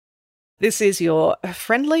This is your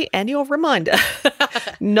friendly annual reminder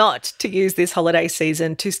not to use this holiday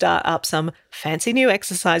season to start up some fancy new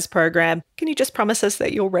exercise program. Can you just promise us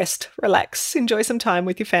that you'll rest, relax, enjoy some time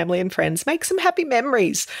with your family and friends, make some happy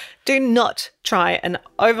memories? Do not try and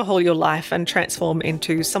overhaul your life and transform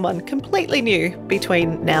into someone completely new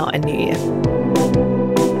between now and New Year.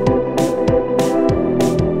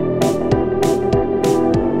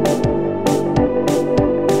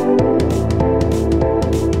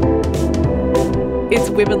 It's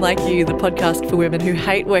Women Like You, the podcast for women who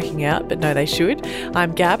hate working out but know they should.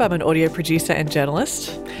 I'm Gab, I'm an audio producer and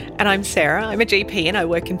journalist. And I'm Sarah, I'm a GP and I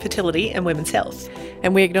work in fertility and women's health.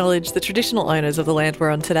 And we acknowledge the traditional owners of the land we're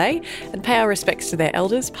on today and pay our respects to their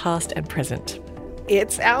elders, past and present.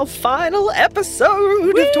 It's our final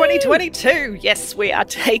episode of 2022. Yes, we are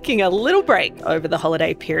taking a little break over the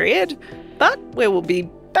holiday period, but we will be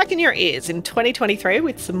back in your ears in 2023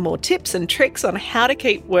 with some more tips and tricks on how to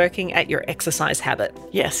keep working at your exercise habit.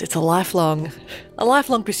 Yes, it's a lifelong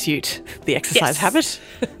pursuit, the exercise habit.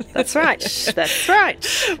 That's right. That's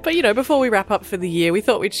right. But, before we wrap up for the year, we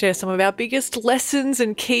thought we'd share some of our biggest lessons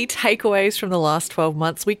and key takeaways from the last 12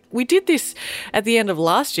 months. We did this at the end of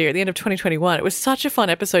last year, at the end of 2021. It was such a fun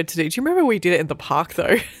episode to do. Do you remember we did it in the park,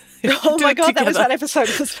 though? Oh my God, that was that episode.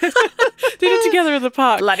 Did it together in the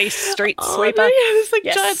park. Bloody street sweeper. Oh, yeah,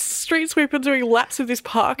 there's giant street sweeper doing laps of this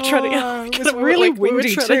park. It was really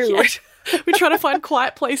windy too. We're trying to find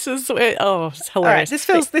quiet places. It's hilarious. All right, this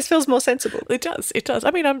feels more sensible. It does.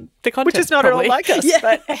 I mean, the content, which is not probably at all like us.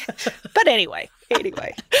 Yeah. But anyway. But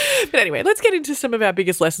anyway, let's get into some of our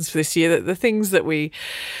biggest lessons for this year. The things that we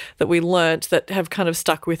learnt that have kind of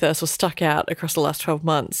stuck with us or stuck out across the last 12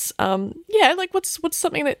 months. What's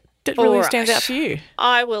something that really stands out for you?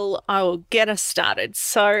 I will get us started.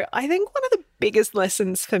 So I think one of the biggest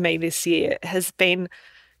lessons for me this year has been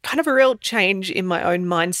kind of a real change in my own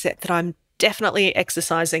mindset that I'm definitely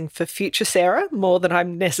exercising for future Sarah more than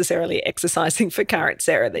I'm necessarily exercising for current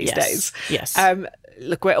Sarah these days. Yes.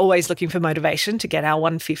 Look, we're always looking for motivation to get our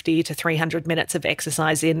 150 to 300 minutes of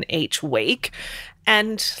exercise in each week.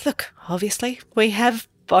 And look, obviously, we have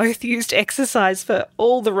both used exercise for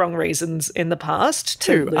all the wrong reasons in the past.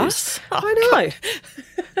 To us? I know.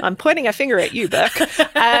 I'm pointing a finger at you, Burke.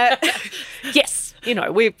 Yes,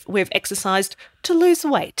 we've exercised to lose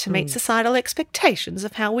weight, to meet societal expectations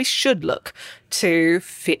of how we should look, to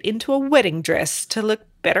fit into a wedding dress, to look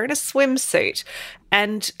better in a swimsuit.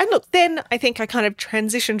 And look, then I think I kind of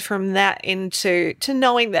transitioned from that into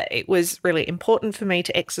knowing that it was really important for me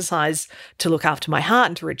to exercise to look after my heart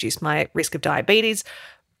and to reduce my risk of diabetes.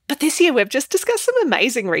 But this year, we've just discussed some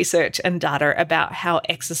amazing research and data about how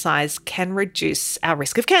exercise can reduce our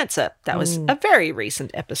risk of cancer. That was a very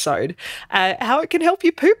recent episode. How it can help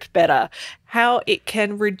you poop better, how it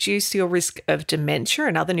can reduce your risk of dementia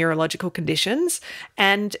and other neurological conditions,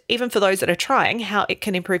 and even for those that are trying, how it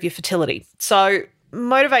can improve your fertility. So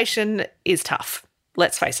motivation is tough.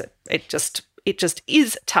 Let's face it. It just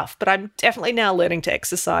is tough. But I'm definitely now learning to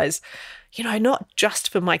exercise, not just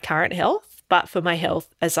for my current health, but for my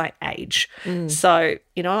health as I age. So,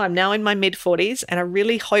 I'm now in my mid-40s and I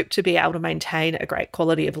really hope to be able to maintain a great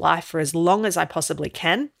quality of life for as long as I possibly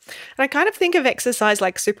can. And I kind of think of exercise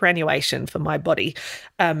like superannuation for my body.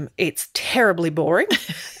 It's terribly boring,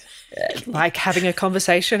 like having a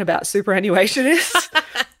conversation about superannuation is.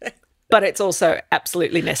 But it's also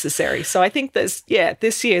absolutely necessary. So I think this year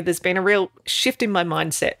there's been a real shift in my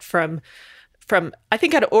mindset from I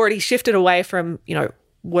think I'd already shifted away from,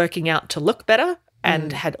 working out to look better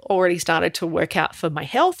and had already started to work out for my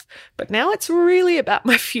health, but now it's really about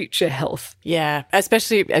my future health. Yeah,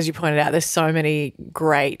 especially as you pointed out, there's so many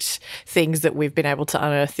great things that we've been able to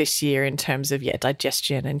unearth this year in terms of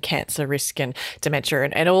digestion and cancer risk and dementia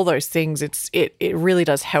and all those things. It really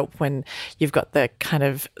does help when you've got the kind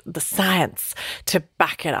of the science to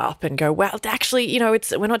back it up and go, well, actually,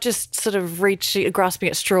 we're not just sort of grasping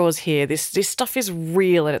at straws here. This stuff is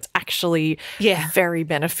real and it's actually very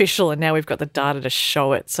beneficial, and now we've got the data to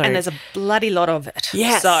show it. So, and there's a bloody lot of it.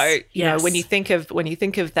 Yes. So when you think of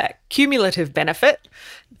that cumulative benefit,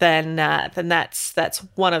 then that's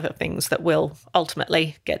one of the things that will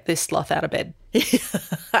ultimately get this sloth out of bed.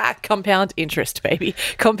 Compound interest, baby.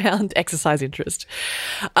 Compound exercise interest.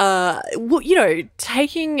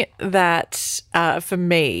 Taking that for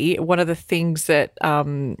me, one of the things that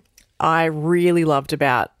I really loved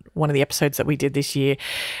about one of the episodes that we did this year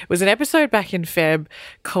was an episode back in Feb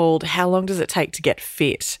called How Long Does It Take to Get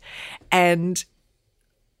Fit? And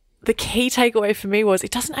the key takeaway for me was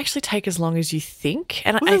it doesn't actually take as long as you think.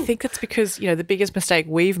 And I think that's because, the biggest mistake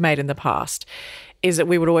we've made in the past is that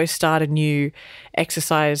we would always start a new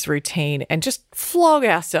exercise routine and just flog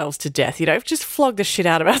ourselves to death, just flog the shit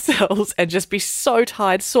out of ourselves and just be so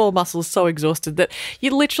tired, sore muscles, so exhausted that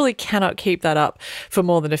you literally cannot keep that up for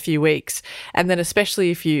more than a few weeks. And then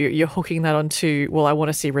especially if you're hooking that onto, well, I want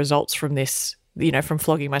to see results from this, from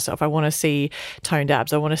flogging myself. I want to see toned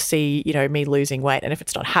abs. I want to see, me losing weight. And if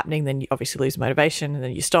it's not happening, then you obviously lose motivation and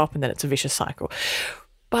then you stop and then it's a vicious cycle.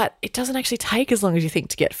 But it doesn't actually take as long as you think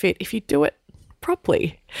to get fit if you do it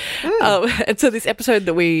properly. And so this episode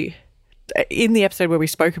in the episode where we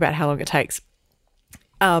spoke about how long it takes,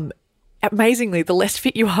 amazingly, the less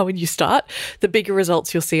fit you are when you start, the bigger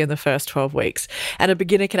results you'll see in the first 12 weeks. And a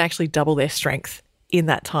beginner can actually double their strength in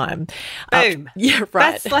that time. Boom. Yeah,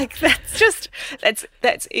 right.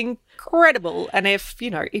 That's incredible. And if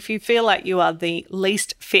you feel like you are the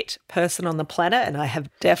least fit person on the planet, and I have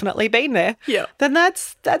definitely been there, then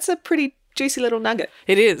that's a pretty juicy little nugget.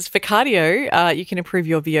 It is. For cardio, you can improve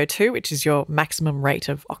your VO2, which is your maximum rate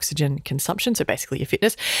of oxygen consumption, so basically your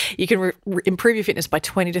fitness. You can improve your fitness by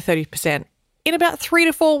 20 to 30% in about 3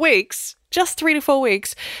 to 4 weeks. Just 3 to 4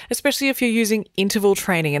 weeks, especially if you're using interval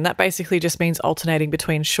training. And that basically just means alternating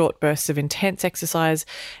between short bursts of intense exercise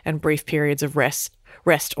and brief periods of rest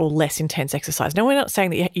or less intense exercise. Now, we're not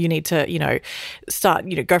saying that you need to,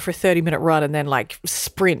 go for a 30-minute run and then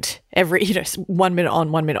sprint every, 1 minute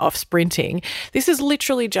on, 1 minute off sprinting. This is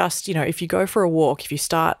literally just, if you go for a walk, if you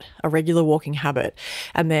start a regular walking habit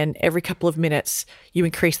and then every couple of minutes you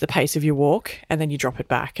increase the pace of your walk and then you drop it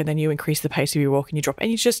back and then you increase the pace of your walk and you drop, and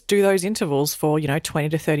you just do those intervals for, 20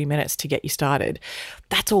 to 30 minutes to get you started.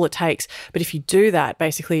 That's all it takes. But if you do that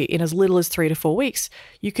basically in as little as 3 to 4 weeks,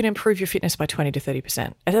 you can improve your fitness by 20 to 30%.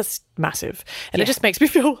 And that's massive. And it just makes me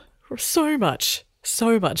feel so much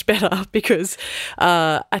better because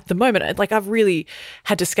at the moment, I've really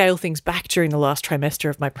had to scale things back during the last trimester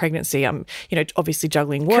of my pregnancy. I'm, obviously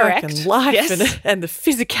juggling work and life and the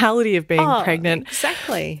physicality of being pregnant.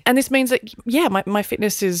 Exactly. And this means that, my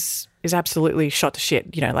fitness is absolutely shot to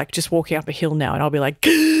shit, just walking up a hill now and I'll be like,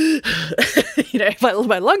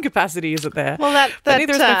 my lung capacity isn't there. Well, but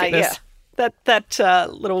neither is my fitness.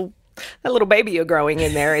 That little baby you're growing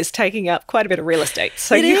in there is taking up quite a bit of real estate.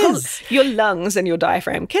 So your lungs and your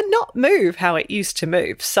diaphragm cannot move how it used to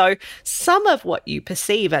move. So some of what you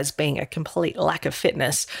perceive as being a complete lack of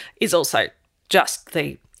fitness is also just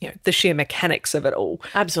the sheer mechanics of it all.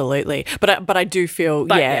 Absolutely. But I do feel,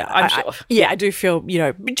 I'm sure. I do feel,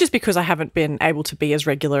 just because I haven't been able to be as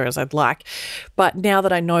regular as I'd like. But now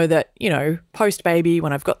that I know that, post-baby,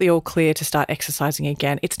 when I've got the all clear to start exercising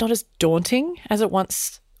again, it's not as daunting as it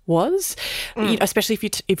once was, especially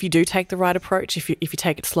if you do take the right approach, if you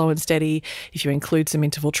take it slow and steady, if you include some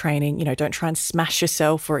interval training, don't try and smash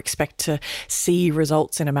yourself or expect to see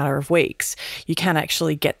results in a matter of weeks. You can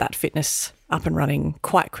actually get that fitness up and running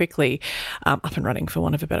quite quickly, up and running for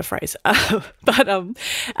want of a better phrase. But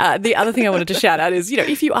the other thing I wanted to shout out is,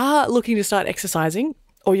 if you are looking to start exercising,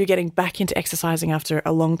 or you're getting back into exercising after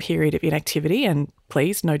a long period of inactivity, and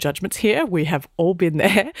please, no judgments here. We have all been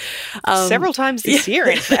there. Several times this year,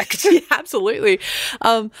 in fact. Yeah, absolutely.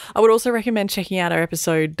 I would also recommend checking out our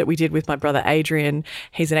episode that we did with my brother, Adrian.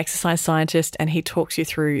 He's an exercise scientist and he talks you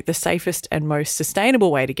through the safest and most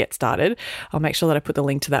sustainable way to get started. I'll make sure that I put the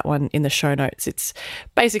link to that one in the show notes. It's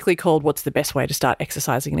basically called What's the Best Way to Start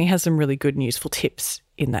Exercising? And he has some really good and useful tips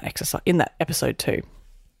in that episode too.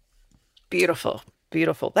 Beautiful. They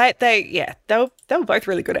were both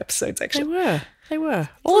really good episodes, actually. They were.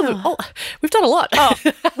 All of them. We've done a lot. Oh,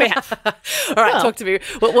 we have. All right, talk to me.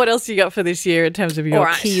 What else you got for this year in terms of your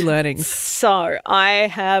key learnings? So I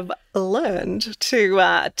have learned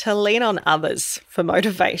to lean on others for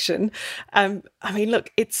motivation.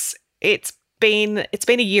 Look, it's been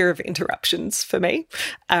a year of interruptions for me.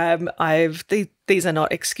 These are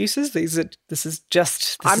not excuses. This is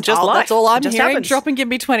just life. That's all I'm hearing. Happens. Drop and give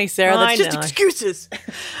me 20, Sarah. That's just excuses.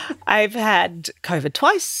 I've had COVID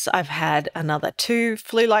twice. I've had another 2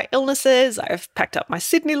 flu-like illnesses. I've packed up my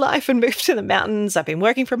Sydney life and moved to the mountains. I've been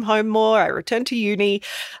working from home more. I returned to uni.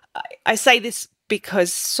 I say this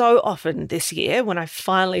because so often this year, when I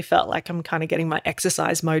finally felt like I'm kind of getting my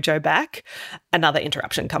exercise mojo back, another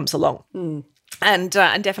interruption comes along. And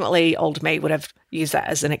definitely old me would have used that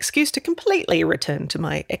as an excuse to completely return to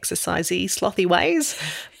my exercisey, slothy ways.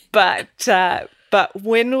 But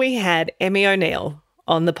when we had Emmy O'Neill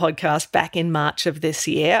on the podcast back in March of this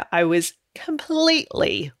year, I was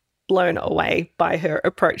completely blown away by her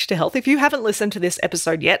approach to health. If you haven't listened to this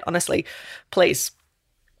episode yet, honestly, please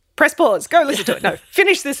press pause, go listen to it. No,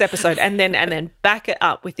 finish this episode and then back it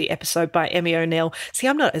up with the episode by Emmy O'Neill. See,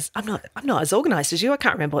 I'm not as organised as you. I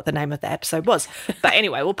can't remember what the name of the episode was. But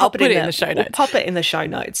anyway, we'll pop it in the show notes. We'll pop it in the show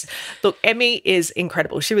notes. Look, Emmy is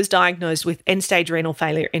incredible. She was diagnosed with end-stage renal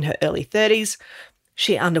failure in her early 30s.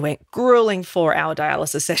 She underwent grueling 4-hour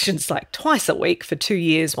dialysis sessions like twice a week for 2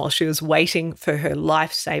 years while she was waiting for her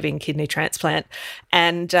life-saving kidney transplant.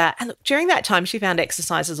 And look, during that time, she found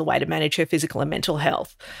exercise as a way to manage her physical and mental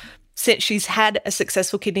health. Since she's had a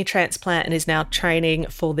successful kidney transplant and is now training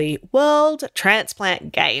for the World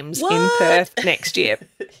Transplant Games in Perth next year.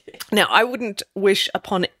 Now, I wouldn't wish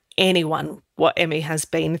upon anyone what Emmy has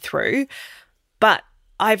been through, but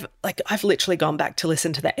I've literally gone back to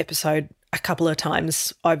listen to that episode a couple of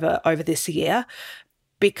times over this year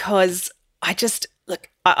because I just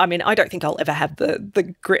I mean, I don't think I'll ever have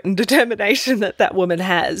the grit and determination that woman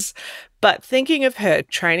has. But thinking of her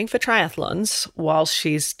training for triathlons while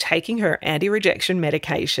she's taking her anti-rejection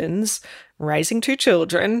medications, raising 2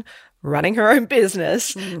 children, running her own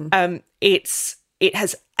business, it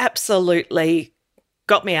has absolutely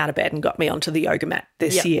got me out of bed and got me onto the yoga mat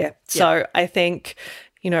this year. So I think,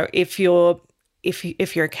 if you're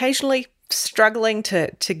occasionally struggling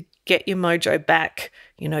to get your mojo back,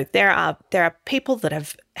 there are people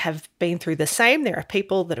that have been through the same. There are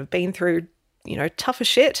people that have been through, tougher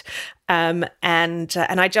shit. And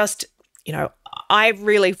I just, I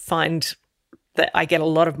really find that I get a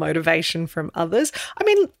lot of motivation from others. I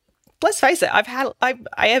mean, let's face it, I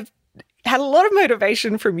have had a lot of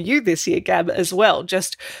motivation from you this year, Gab, as well.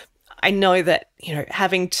 Just, I know that,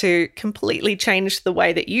 having to completely change the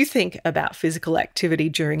way that you think about physical activity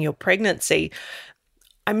during your pregnancy,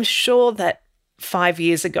 I'm sure that 5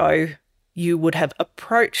 years ago you would have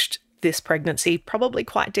approached this pregnancy probably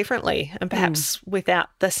quite differently and perhaps without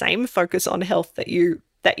the same focus on health that you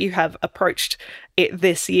have approached it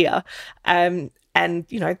this year. And,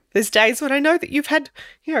 there's days when I know that you've had,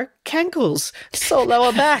 cankles, sore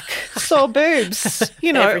lower back, sore boobs,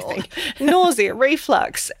 everything, nausea,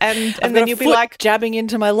 reflux. And then you'll be like jabbing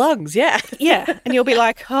into my lungs. Yeah. Yeah. And you'll be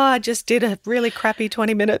like, oh, I just did a really crappy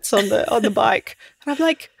 20 minutes on the bike. And I'm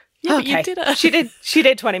like, yeah, okay, you did it. She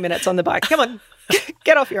did 20 minutes on the bike. Come on.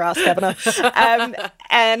 Get off your ass, Kavanagh.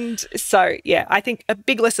 And so, yeah, I think a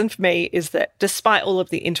big lesson for me is that despite all of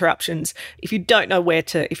the interruptions, if you don't know where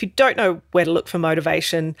to look for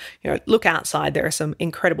motivation, look outside. There are some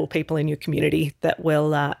incredible people in your community that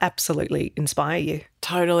will absolutely inspire you.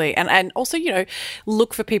 Totally. And also,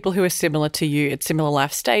 look for people who are similar to you at similar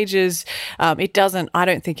life stages. I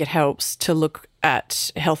don't think it helps to look at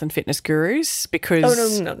health and fitness gurus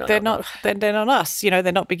because they're not us.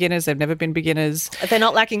 They're not beginners. They've never been beginners. They're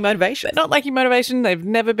not lacking motivation. They've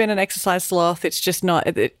never been an exercise sloth. It's just not,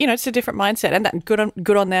 it's a different mindset, and that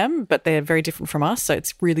good on them, but they're very different from us. So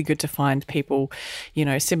it's really good to find people,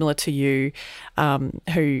 similar to you,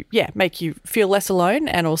 who, make you feel less alone,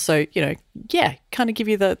 and also, kind of give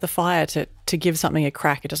you the fire to give something a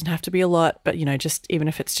crack. It doesn't have to be a lot, but, just even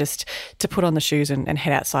if it's just to put on the shoes and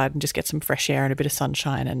head outside and just get some fresh air and a bit of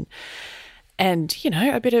sunshine and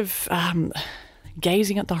a bit of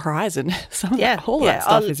gazing at the horizon. All that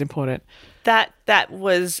stuff is important. That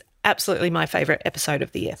was absolutely my favourite episode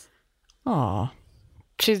of the year. Oh,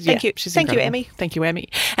 Thank you. Thank you, Emmy. Thank you, Emmy.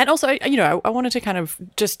 And also, I wanted to kind of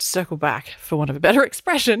just circle back, for want of a better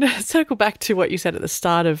expression, circle back to what you said at the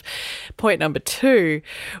start of point number 2,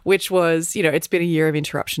 which was, it's been a year of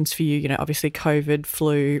interruptions for you, obviously COVID,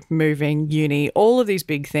 flu, moving, uni, all of these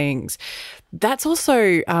big things. That's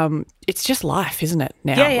also, it's just life, isn't it,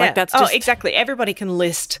 now? Yeah. That's just, exactly. Everybody can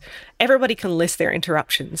list their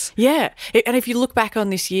interruptions. Yeah. And if you look back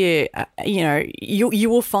on this year, you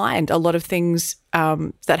will find a lot of things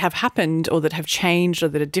that have happened or that have changed or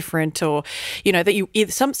that are different, or, that you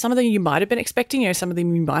either some of them you might have been expecting, some of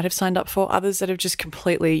them you might have signed up for, others that have just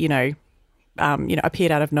completely,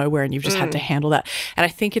 appeared out of nowhere and you've just had to handle that. And I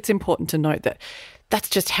think it's important to note that that's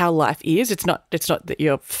just how life is. It's not that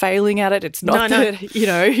you're failing at it. It's not that,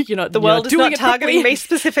 you're not, the world is not targeting me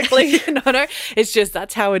specifically. No. It's just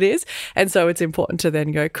that's how it is. And so it's important to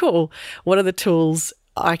then go, cool, what are the tools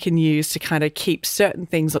I can use to kind of keep certain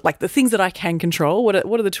things, like the things that I can control, what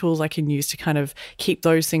are the tools I can use to kind of keep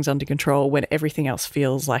those things under control when everything else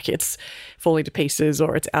feels like it's falling to pieces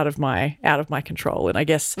or it's out of my control. And I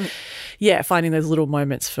guess, finding those little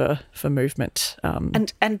moments for movement.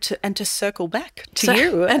 And to circle back to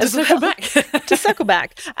you. And to circle back. To circle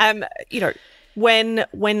back. When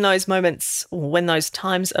those moments, when those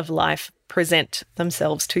times of life present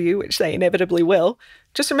themselves to you, which they inevitably will,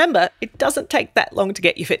 just remember, it doesn't take that long to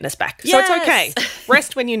get your fitness back. So it's okay.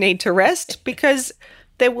 Rest when you need to rest, because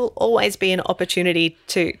there will always be an opportunity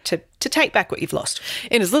to take back what you've lost.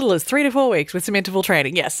 In as little as 3 to 4 weeks with some interval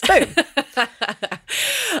training, yes. Boom.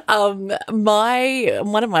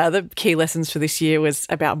 One of my other key lessons for this year was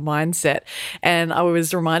about mindset, and I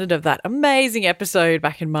was reminded of that amazing episode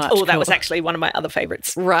back in March. Oh, that was actually one of my other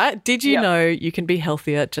favourites. Right? Did you know you can be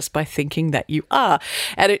healthier just by thinking that you are?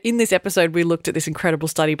 And in this episode, we looked at this incredible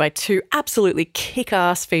study by 2 absolutely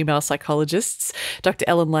kick-ass female psychologists, Dr.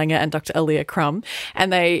 Ellen Langer and Dr. Aaliyah Crum,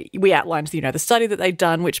 and we outlined, the study that they'd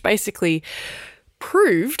done, which basically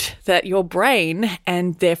proved that your brain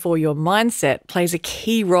and therefore your mindset plays a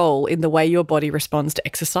key role in the way your body responds to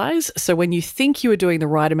exercise. So when you think you are doing the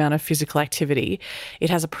right amount of physical activity, it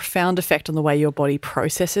has a profound effect on the way your body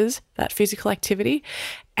processes that physical activity.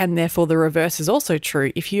 And therefore the reverse is also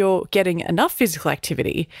true. If you're getting enough physical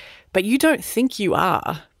activity, but you don't think you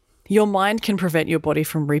are, your mind can prevent your body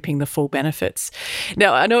from reaping the full benefits.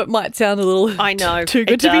 Now, I know it might sound a little too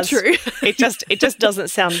good to be true. It just doesn't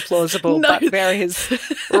sound plausible, No. but there is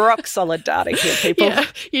rock solid data here, people. Yeah,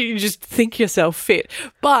 you just think yourself fit,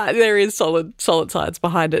 but there is solid science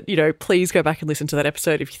behind it. Please go back and listen to that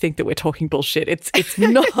episode if you think that we're talking bullshit. It's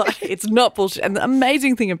not. It's not bullshit. And the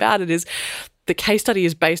amazing thing about it is the case study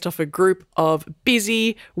is based off a group of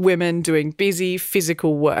busy women doing busy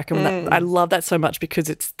physical work. And I love that so much because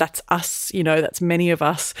that's us, that's many of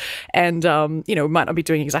us. And, we might not be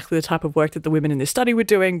doing exactly the type of work that the women in this study were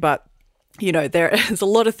doing, but there's a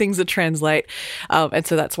lot of things that translate. And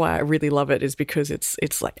so that's why I really love it, is because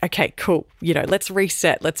it's like, okay, cool. Let's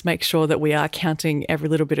reset. Let's make sure that we are counting every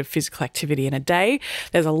little bit of physical activity in a day.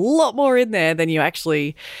 There's a lot more in there than you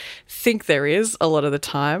actually think there is a lot of the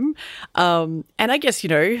time. And I guess,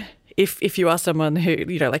 if you are someone who,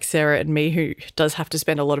 like Sarah and me, who does have to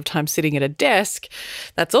spend a lot of time sitting at a desk,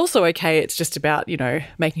 that's also okay. It's just about,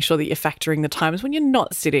 making sure that you're factoring the times when you're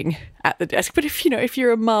not sitting at the desk. But if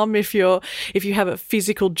you're a mum, if you have a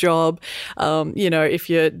physical job, if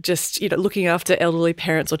you're just, looking after elderly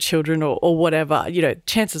parents or children or whatever,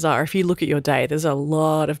 chances are if you look at your day, there's a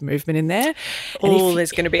lot of movement in there.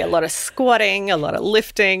 There's going to be a lot of squatting, a lot of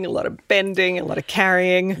lifting, a lot of bending, a lot of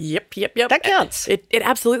carrying. Yep. That counts. It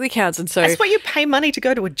absolutely counts. And so that's what you pay money to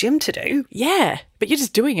go to a gym to do. Yeah, but you're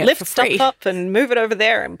just doing it lift for free. stuff up and move it over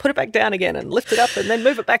there and put it back down again and lift it up and then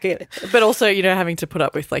move it back in. But also, having to put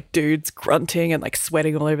up with like dudes grunting and like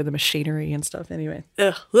sweating all over the machinery and stuff. Anyway,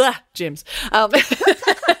 gyms.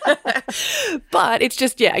 But it's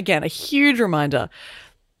just, again, a huge reminder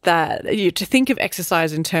that to think of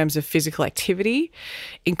exercise in terms of physical activity,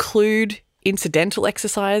 include incidental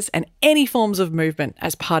exercise and any forms of movement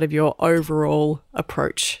as part of your overall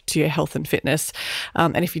approach to your health and fitness.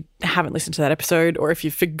 And if you haven't listened to that episode, or if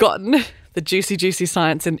you've forgotten the juicy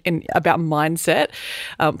science in about mindset,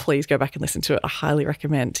 please go back and listen to it. I highly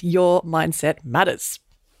recommend. Your mindset matters.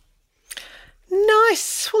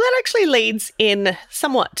 Nice. Well, that actually leads in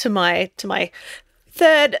somewhat to my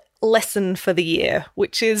third lesson for the year,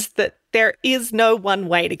 which is that there is no one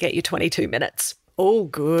way to get you 22 minutes. Oh,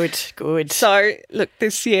 good. So, look,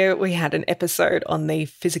 this year we had an episode on the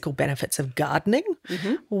physical benefits of gardening.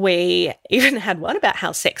 Mm-hmm. We even had one about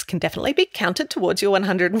how sex can definitely be counted towards your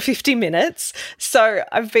 150 minutes. So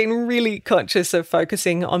I've been really conscious of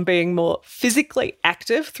focusing on being more physically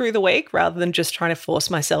active through the week rather than just trying to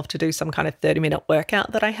force myself to do some kind of 30-minute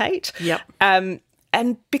workout that I hate. Yep. And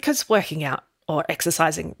because working out or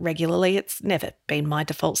exercising regularly, it's never been my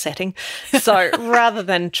default setting. So rather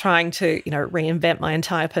than trying to, reinvent my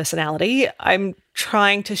entire personality, I'm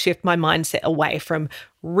trying to shift my mindset away from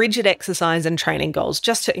rigid exercise and training goals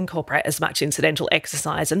just to incorporate as much incidental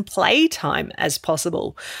exercise and play time as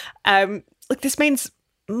possible. This means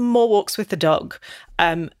more walks with the dog.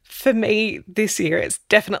 For me this year, it's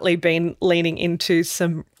definitely been leaning into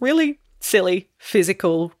some really silly,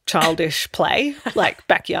 physical, childish play like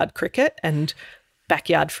backyard cricket and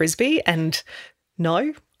backyard frisbee. And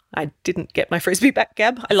no, I didn't get my frisbee back,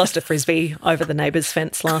 Gab. I lost a frisbee over the neighbour's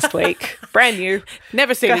fence last week. Brand new.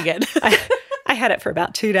 Never seen it again. I had it for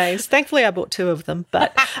about 2 days. Thankfully, I bought 2 of them.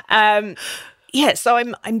 But so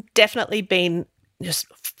I'm definitely been just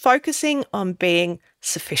focusing on being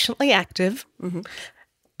sufficiently active. Mm-hmm.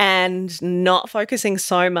 And not focusing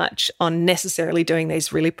so much on necessarily doing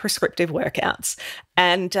these really prescriptive workouts.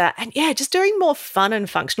 And just doing more fun and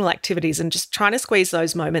functional activities and just trying to squeeze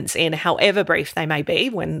those moments in, however brief they may be,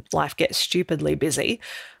 when life gets stupidly busy.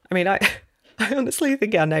 I mean, I honestly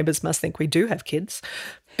think our neighbours must think we do have kids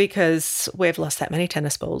because we've lost that many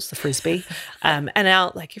tennis balls, the frisbee. And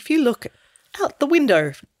if you look out the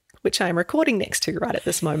window which I am recording next to right at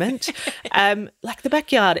this moment, like the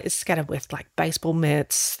backyard is scattered with like baseball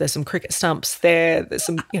mitts. There's some cricket stumps there. There's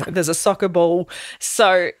some, there's a soccer ball.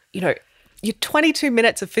 So, your 22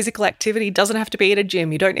 minutes of physical activity doesn't have to be at a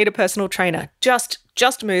gym. You don't need a personal trainer. Just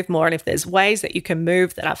move more. And if there's ways that you can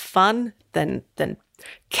move that are fun, then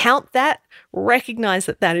count that. Recognize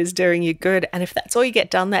that is doing you good. And if that's all you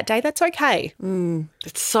get done that day, that's okay.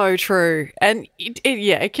 It's so true. And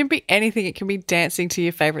it can be anything. It can be dancing to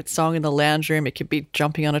your favorite song in the lounge room. It could be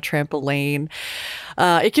jumping on a trampoline.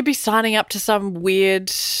 It could be signing up to some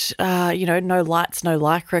weird, no lights, no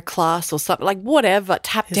lycra class or something, like whatever,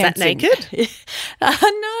 tap dancing. Is that naked?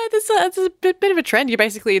 No, there's a bit of a trend.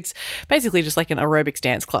 It's basically just like an aerobics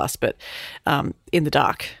dance class, but in the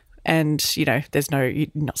dark. And, you're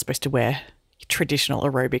not supposed to wear traditional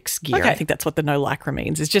aerobics gear. Okay. I think that's what the no lycra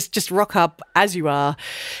means. It's just rock up as you are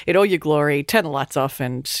in all your glory, turn the lights off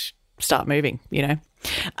and start moving,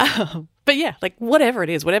 But yeah, like whatever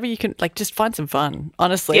it is, whatever you can, like just find some fun,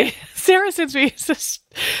 honestly. Yeah. Sarah sends me just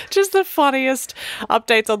the funniest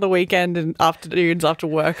updates on the weekend and afternoons after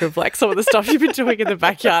work of like some of the stuff you've been doing in the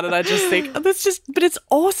backyard. And I just think, but it's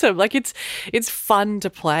awesome. Like it's fun to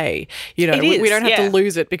play, It is, we don't have yeah. to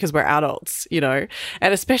lose it because we're adults, and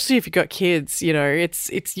especially if you've got kids,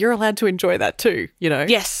 it's you're allowed to enjoy that too,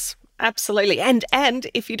 Yes. Absolutely. And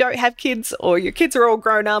if you don't have kids or your kids are all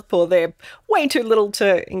grown up or they're way too little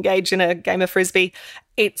to engage in a game of Frisbee,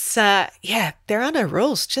 it's, there are no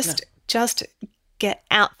rules. Just get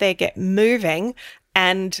out there, get moving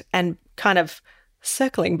and kind of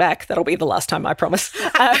circling back. That'll be the last time, I promise.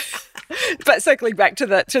 But circling back to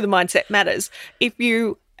the mindset matters. If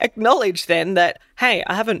you acknowledge then that, hey,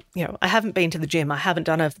 I haven't been to the gym. I haven't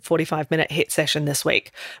done a 45-minute HIIT session this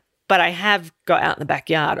week. But I have got out in the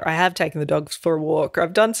backyard or I have taken the dogs for a walk or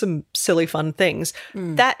I've done some silly fun things.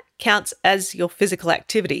 That counts as your physical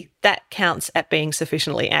activity. That counts at being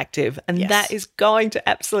sufficiently active. And Yes. that is going to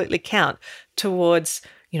absolutely count towards,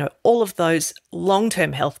 all of those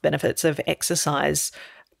long-term health benefits of exercise,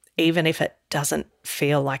 even if it doesn't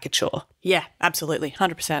feel like a chore. Yeah, absolutely,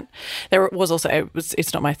 100%. There was also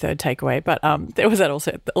it's not my third takeaway, but there was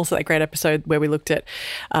also that great episode where we looked at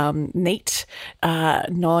NEAT,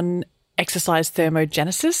 non-exercise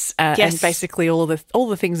thermogenesis, Yes. and basically all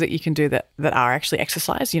the things that you can do that are actually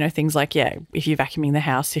exercise. Things like if you're vacuuming the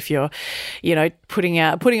house, if you're putting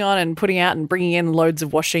on and putting out and bringing in loads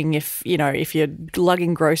of washing, if you're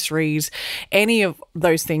lugging groceries, any of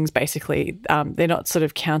those things basically, they're not sort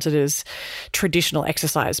of counted as traditional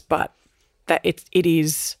exercise, but that it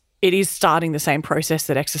is starting the same process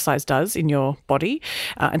that exercise does in your body.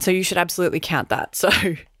 And so you should absolutely count that. So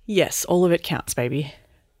yes, all of it counts, baby.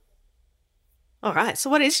 All right. So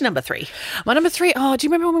what is your number 3? My number 3, do you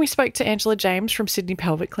remember when we spoke to Angela James from Sydney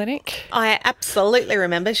Pelvic Clinic? I absolutely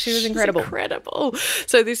remember. She was incredible. Incredible.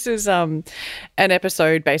 So this is an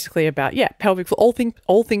episode basically about, pelvic floor,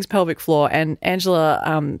 all things pelvic floor. And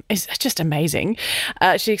Angela is just amazing.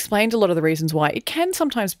 She explained a lot of the reasons why it can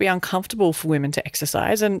sometimes be uncomfortable for women to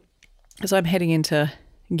exercise. And as I'm heading into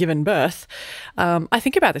giving birth, I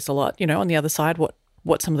think about this a lot, on the other side,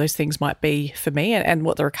 what some of those things might be for me and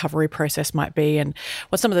what the recovery process might be and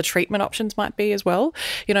what some of the treatment options might be as well.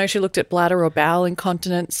 She looked at bladder or bowel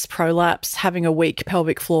incontinence, prolapse, having a weak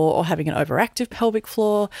pelvic floor or having an overactive pelvic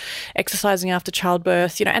floor, exercising after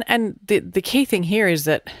childbirth, and the key thing here is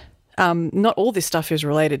that not all this stuff is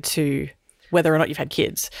related to whether or not you've had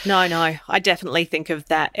kids. No. I definitely think of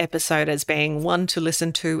that episode as being one to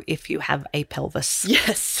listen to if you have a pelvis.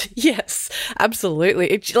 Yes,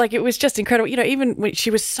 absolutely. It was just incredible. Even when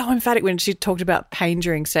she was so emphatic when she talked about pain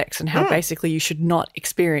during sex and how basically you should not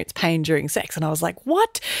experience pain during sex. And I was like,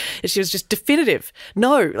 what? And she was just definitive.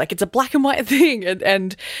 No, it's a black and white thing.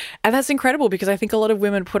 And that's incredible because I think a lot of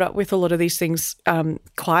women put up with a lot of these things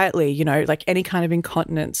quietly, like any kind of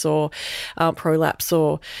incontinence or prolapse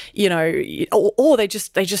or, or they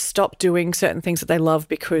just stop doing certain things that they love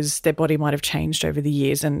because their body might have changed over the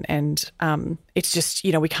years, and it's just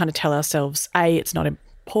we kind of tell ourselves A, it's not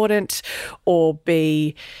important, or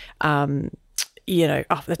B, I'm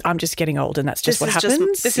just getting old and that's just what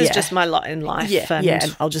happens. This is just my lot in life.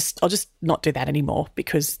 And I'll just not do that anymore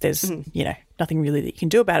because there's nothing really that you can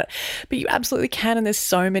do about it. But you absolutely can, and there's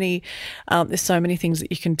so many things that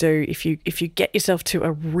you can do if you get yourself to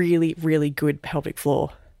a really, really good pelvic floor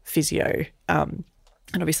physio. And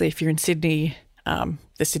obviously if you're in Sydney,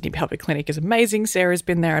 the Sydney Pelvic Clinic is amazing. Sarah's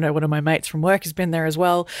been there. I know one of my mates from work has been there as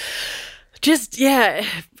well. It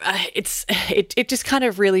just kind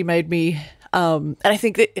of really made me And I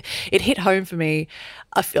think that it hit home for me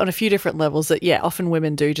on a few different levels that, yeah, often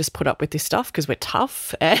women do just put up with this stuff because we're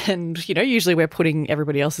tough and, you know, usually we're putting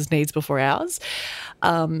everybody else's needs before ours.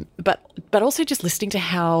 But also just listening to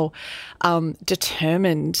how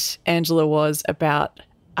determined Angela was about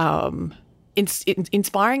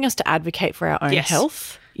inspiring us to advocate for our own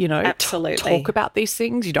health. You know, absolutely. Talk about these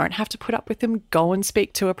things. You don't have to put up with them. Go and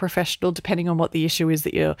speak to a professional depending on what the issue is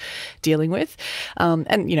that you're dealing with.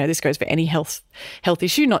 And, you know, this goes for any health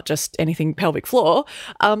issue, not just anything pelvic floor.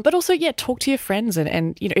 But also, yeah, talk to your friends.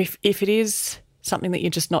 And you know, if it is something that you're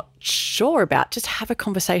just not sure about, just have a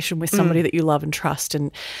conversation with somebody that you love and trust, and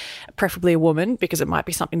preferably a woman, because it might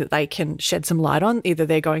be something that they can shed some light on. Either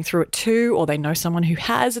they're going through it too, or they know someone who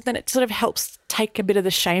has, and then it sort of helps take a bit of the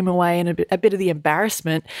shame away and a bit of the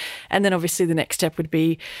embarrassment. And then obviously the next step would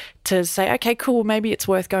be to say, okay, cool, maybe it's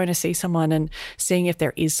worth going to see someone and seeing if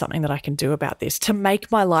there is something that I can do about this to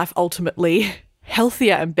make my life ultimately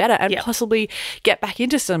healthier and better, and possibly get back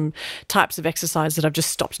into some types of exercise that I've just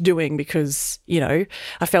stopped doing because, you know,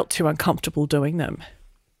 I felt too uncomfortable doing them.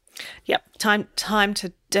 Yep. Time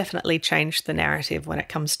to definitely change the narrative when it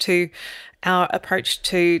comes to our approach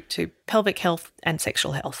to pelvic health and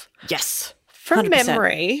sexual health. Yes.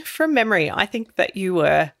 100%. From memory, I think that you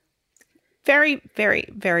were very, very,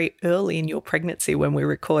 very early in your pregnancy when we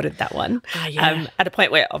recorded that one. At a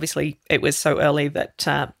point where obviously it was so early that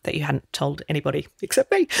that you hadn't told anybody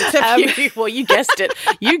except me. Except you. Well, you guessed it.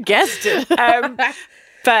 You guessed it.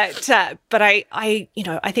 But I you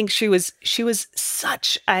know, I think she was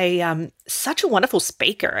such a wonderful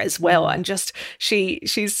speaker as well, and just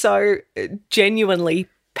she's so genuinely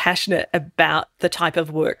passionate about the type of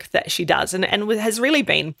work that she does, and has really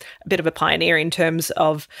been a bit of a pioneer in terms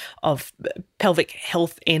of pelvic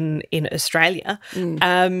health in Australia.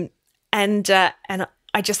 And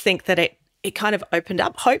I just think that it kind of opened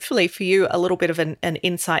up, hopefully for you, a little bit of an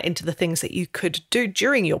insight into the things that you could do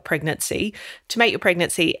during your pregnancy to make your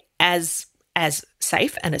pregnancy as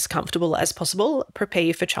safe and as comfortable as possible, prepare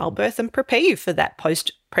you for childbirth and prepare you for that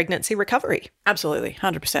post-pregnancy recovery. Absolutely,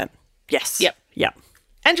 100%. Yes. Yep.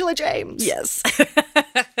 Angela James. Yes.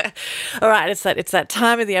 All right, it's that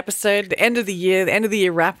time of the episode, the end of the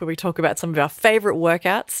year wrap, where we talk about some of our favourite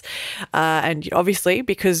workouts. And obviously,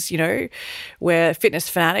 because, you know, we're fitness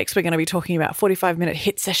fanatics, we're going to be talking about 45-minute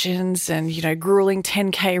HIIT sessions and, you know, grueling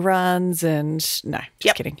 10K runs and just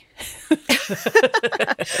kidding.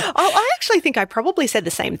 I actually think I probably said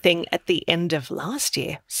the same thing at the end of last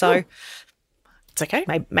year. So it's okay.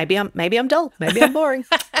 Maybe I'm dull. Maybe I'm boring.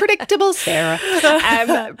 Predictable, Sarah.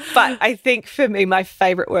 But I think for me, my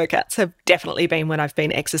favourite workouts have definitely been when I've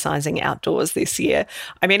been exercising outdoors this year.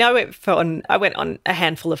 I mean, I went on a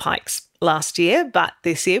handful of hikes last year, but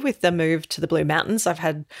this year with the move to the Blue Mountains, I've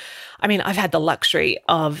had the luxury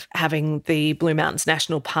of having the Blue Mountains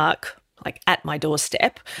National Park like at my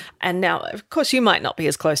doorstep. And now, of course, you might not be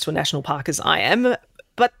as close to a national park as I am,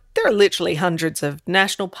 but there are literally hundreds of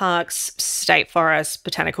national parks, state forests,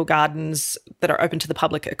 botanical gardens that are open to the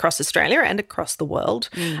public across Australia and across the world.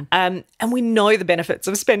 And we know the benefits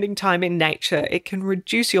of spending time in nature. It can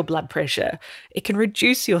reduce your blood pressure. It can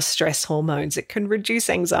reduce your stress hormones. It can reduce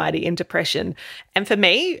anxiety and depression. And for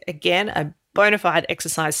me, again, a bona fide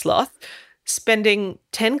exercise sloth, spending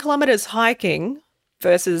 10 kilometres hiking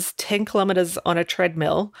versus 10 kilometres on a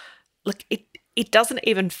treadmill, look, it doesn't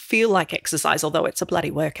even feel like exercise, although it's a bloody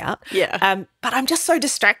workout. Yeah. But I'm just so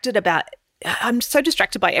distracted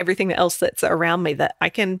by everything else that's around me that you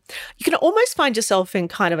can almost find yourself in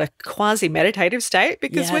kind of a quasi-meditative state,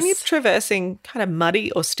 because when you're traversing kind of muddy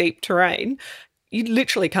or steep terrain, you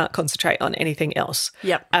literally can't concentrate on anything else.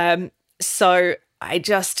 Yep. So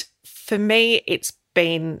for me, it's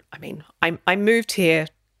been, I moved here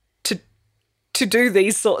to do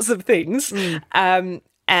these sorts of things.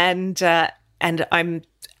 And I'm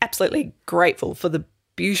absolutely grateful for the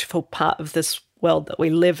beautiful part of this world that we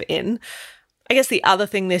live in. I guess the other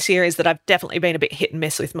thing this year is that I've definitely been a bit hit and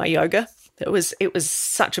miss with my yoga. It was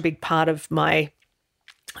such a big part of my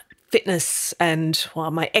fitness and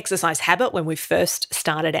my exercise habit when we first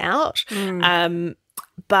started out.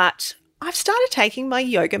 But I've started taking my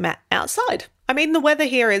yoga mat outside. I mean, the weather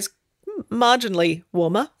here is marginally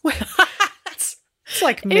warmer. It's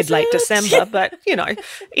like mid-late December, but, you know,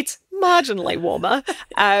 it's marginally warmer.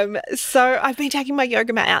 So I've been taking my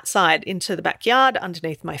yoga mat outside into the backyard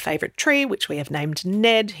underneath my favourite tree, which we have named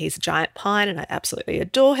Ned. He's a giant pine and I absolutely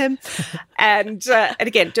adore him. And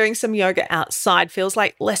again, doing some yoga outside feels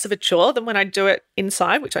like less of a chore than when I do it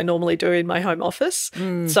inside, which I normally do in my home office.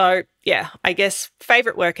 So, yeah, I guess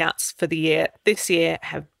favourite workouts for the year this year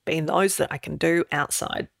have been those that I can do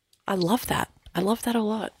outside. I love that. I love that a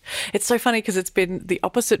lot. It's so funny because it's been the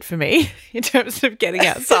opposite for me in terms of getting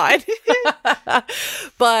outside.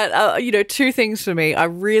 But, two things for me. I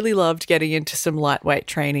really loved getting into some lightweight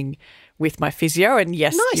training with my physio. And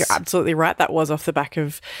yes, Nice. You're absolutely right. That was off the back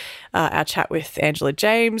of our chat with Angela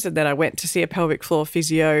James. And then I went to see a pelvic floor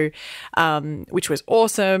physio, which was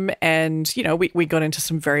awesome. And, we got into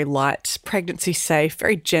some very light, pregnancy safe,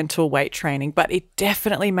 very gentle weight training, but it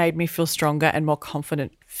definitely made me feel stronger and more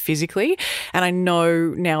confident physically. And I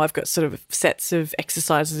know now I've got sort of sets of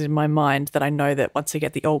exercises in my mind that I know that once I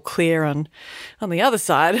get the all clear on the other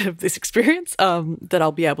side of this experience, that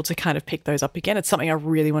I'll be able to kind of pick those up again. It's something I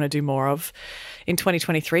really want to do more of in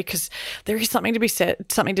 2023 because there is something to be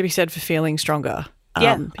said for feeling stronger.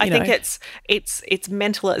 Yeah, I think it's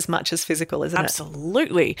mental as much as physical, isn't it?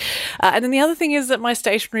 Absolutely. And then the other thing is that my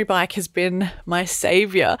stationary bike has been my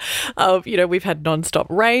saviour. We've had nonstop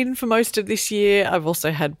rain for most of this year. I've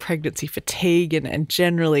also had pregnancy fatigue and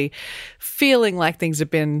generally feeling like things have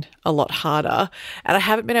been a lot harder. And I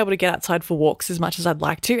haven't been able to get outside for walks as much as I'd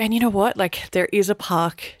like to. And you know what? Like there is a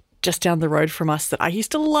park just down the road from us that I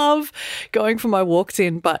used to love going for my walks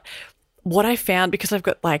in, but what I found, because I've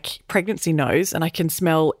got like pregnancy nose and I can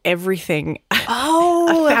smell everything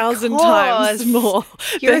 1,000 times more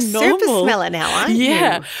You're than a normal. super smeller now, aren't you?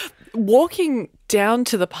 Yeah. Walking down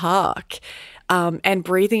to the park and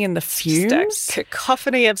breathing in the fumes. Just a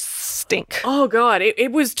cacophony of stink. Oh, God,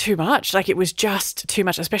 it was too much. Like it was just too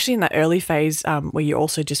much, especially in that early phase where you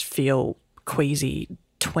also just feel queasy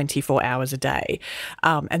 24 hours a day.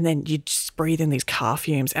 And then you just breathe in these car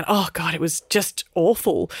fumes and oh God, it was just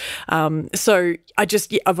awful. So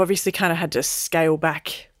I've obviously kind of had to scale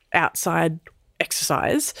back outside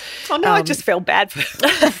exercise. Oh no, I just felt bad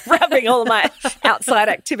for rubbing all of my outside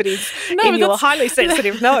activities in your highly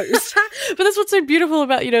sensitive nose. But that's what's so beautiful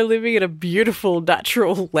about, living in a beautiful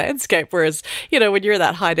natural landscape. Whereas, when you're in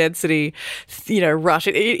that high density, rush,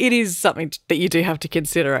 it is something that you do have to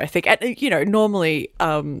consider, I think. And,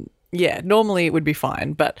 normally it would be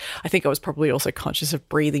fine. But I think I was probably also conscious of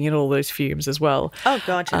breathing in all those fumes as well. Oh,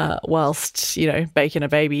 God. Yeah. Whilst, baking a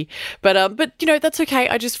baby. But that's okay.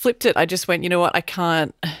 I just flipped it. I just went, you know what, I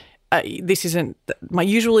can't. My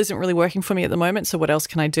usual isn't really working for me at the moment. So what else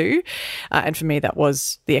can I do? And for me, that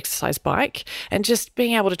was the exercise bike and just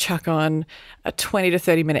being able to chuck on a 20 to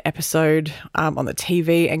 30 minute episode on the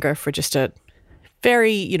TV and go for just a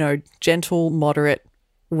very, gentle, moderate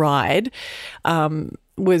ride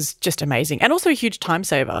was just amazing. And also a huge time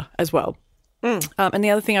saver as well. And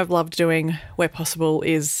the other thing I've loved doing where possible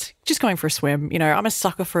is just going for a swim. I'm a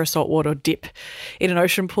sucker for a saltwater dip in an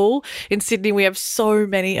ocean pool. In Sydney, we have so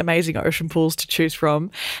many amazing ocean pools to choose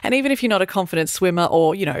from. And even if you're not a confident swimmer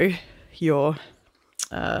or, you're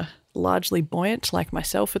largely buoyant like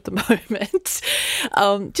myself at the moment,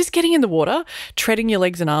 just getting in the water, treading your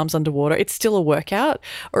legs and arms underwater, it's still a workout.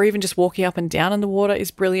 Or even just walking up and down in the water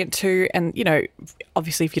is brilliant too. And,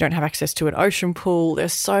 obviously if you don't have access to an ocean pool,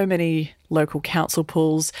 there's so many local council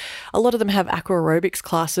pools. A lot of them have aqua aerobics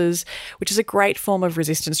classes, which is a great form of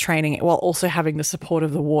resistance training while also having the support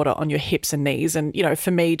of the water on your hips and knees. And,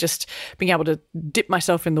 for me, just being able to dip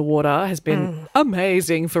myself in the water has been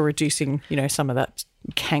amazing for reducing, some of that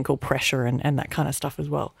cankle pressure and that kind of stuff as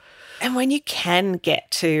well. And when you can get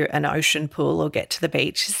to an ocean pool or get to the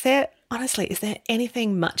beach, is there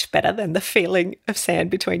anything much better than the feeling of sand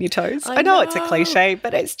between your toes? I know it's a cliche,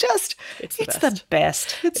 but it's the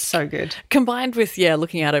best. It's so good. Combined with,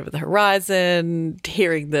 looking out over the horizon,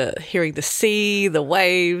 hearing the sea, the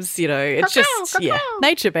waves, it's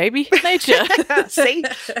nature, baby, nature. See,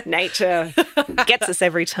 nature gets us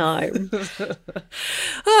every time.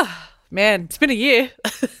 Man, it's been a year.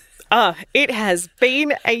 It has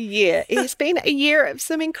been a year. It has been a year of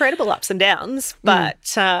some incredible ups and downs, but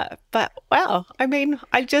wow. I mean,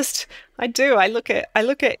 I look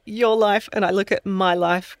at your life and I look at my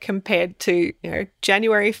life compared to,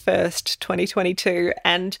 January 1st, 2022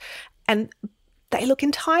 and they look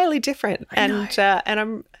entirely different. And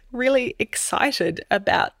I'm really excited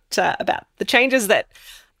about the changes that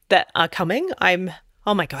are coming.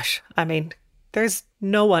 Oh my gosh. I mean, there's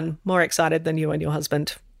no one more excited than you and your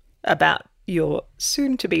husband about your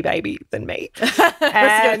soon-to-be baby than me.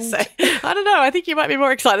 I don't know. I think you might be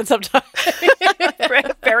more excited sometimes.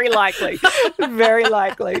 Very likely. Very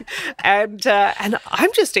likely. And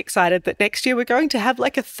I'm just excited that next year we're going to have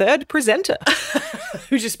like a third presenter.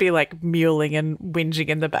 Who'd just be like mewling and whinging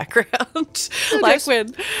in the background.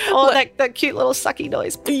 That cute little sucky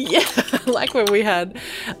noise. Yeah. Like when we had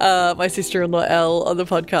my sister-in-law Elle on the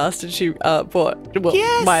podcast and she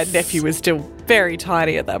my nephew was still very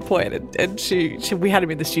tiny at that point, and we had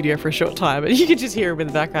him in the studio for a short time, and you could just hear him in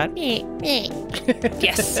the background.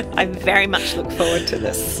 Yes, I very much look forward to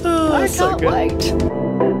this. Oh, I so can't good.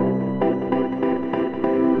 wait.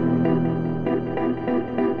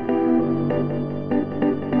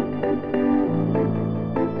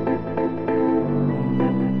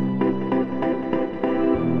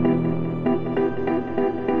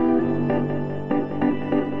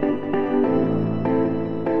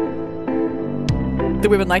 The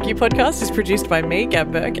Women Like You podcast is produced by me,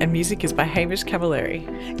 Gab Burke, and music is by Hamish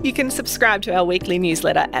Cavallari. You can subscribe to our weekly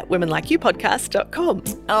newsletter at womenlikeyoupodcast.com.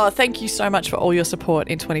 Oh, thank you so much for all your support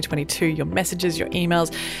in 2022, your messages, your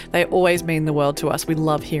emails. They always mean the world to us. We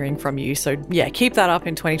love hearing from you. So, yeah, keep that up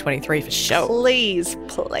in 2023 for sure. Please,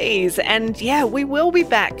 please. And yeah, we will be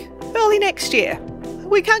back early next year.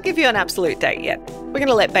 We can't give you an absolute date yet. We're going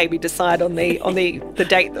to let baby decide on the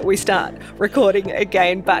date that we start recording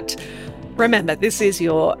again, but remember, this is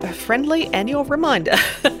your friendly annual reminder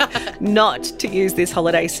not to use this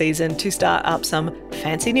holiday season to start up some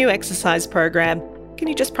fancy new exercise program. Can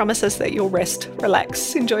you just promise us that you'll rest,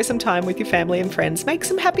 relax, enjoy some time with your family and friends, make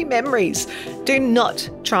some happy memories? Do not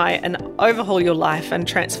try and overhaul your life and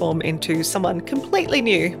transform into someone completely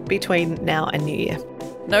new between now and New Year.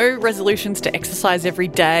 No resolutions to exercise every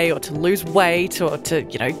day or to lose weight or to,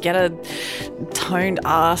 get a toned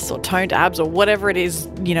ass or toned abs or whatever it is,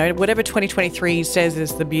 whatever 2023 says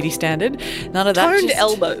is the beauty standard. None of that. Toned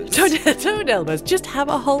elbows. Toned elbows. Just have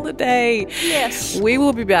a holiday. Yes. We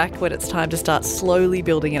will be back when it's time to start slowly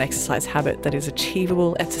building an exercise habit that is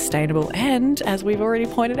achievable and sustainable. And as we've already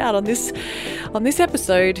pointed out on this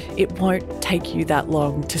episode, it won't take you that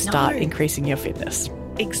long to start increasing your fitness.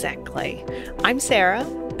 Exactly. I'm Sarah.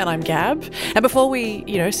 And I'm Gab. And before we,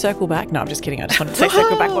 circle back, no, I'm just kidding. I just wanted to say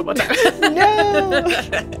circle back one more time. No.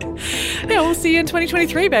 Yeah, we'll see you in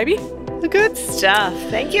 2023, baby. Good stuff.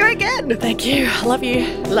 Thank you again. Thank you. I love you.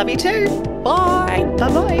 Love you too. Bye.